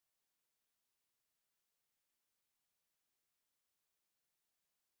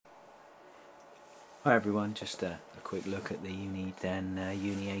Hi everyone, just a quick look at the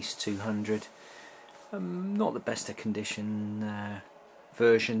Uniace 200. Not the best of condition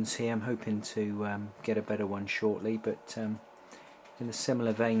versions here. I'm hoping to get a better one shortly, but in a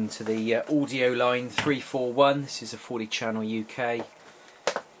similar vein to the Audioline 341, this is a 40 channel UK.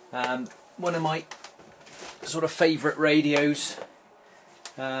 One of my sort of favourite radios.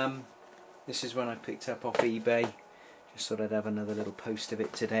 This is one I picked up off eBay. Just thought I'd have another little post of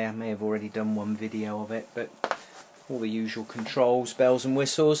it today. I may have already done one video of it, but all the usual controls, bells and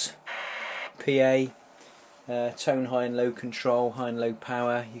whistles, PA, tone high and low control, high and low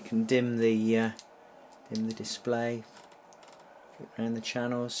power. You can dim the display, flip around the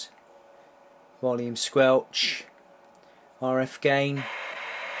channels, volume squelch, RF gain.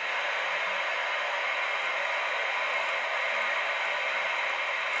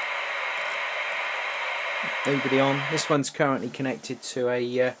 Nobody on. This one's currently connected to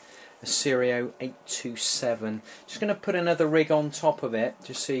a Stereo 827. Just going to put another rig on top of it,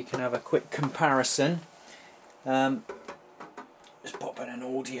 just so you can have a quick comparison. Just popping an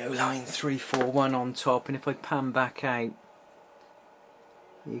Audioline 341 on top, and if I pan back out,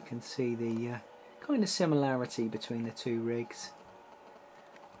 you can see the kind of similarity between the two rigs.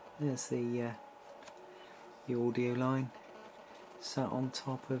 There's the Audioline sat on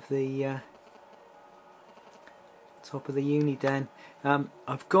top of the Uniace.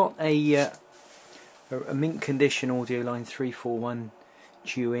 I've got a mint condition Audioline 341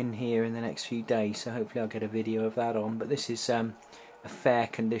 due in here in the next few days, so hopefully I'll get a video of that on. But this is a fair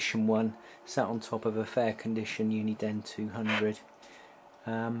condition one, sat on top of a fair condition Uniace 200,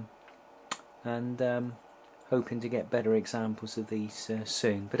 and hoping to get better examples of these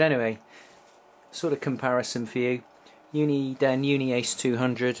soon. But anyway, sort of comparison for you: Uniace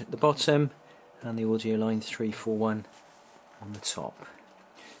 200 at the bottom, and the Audioline 341 on the top.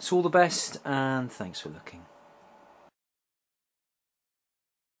 So all the best, and thanks for looking.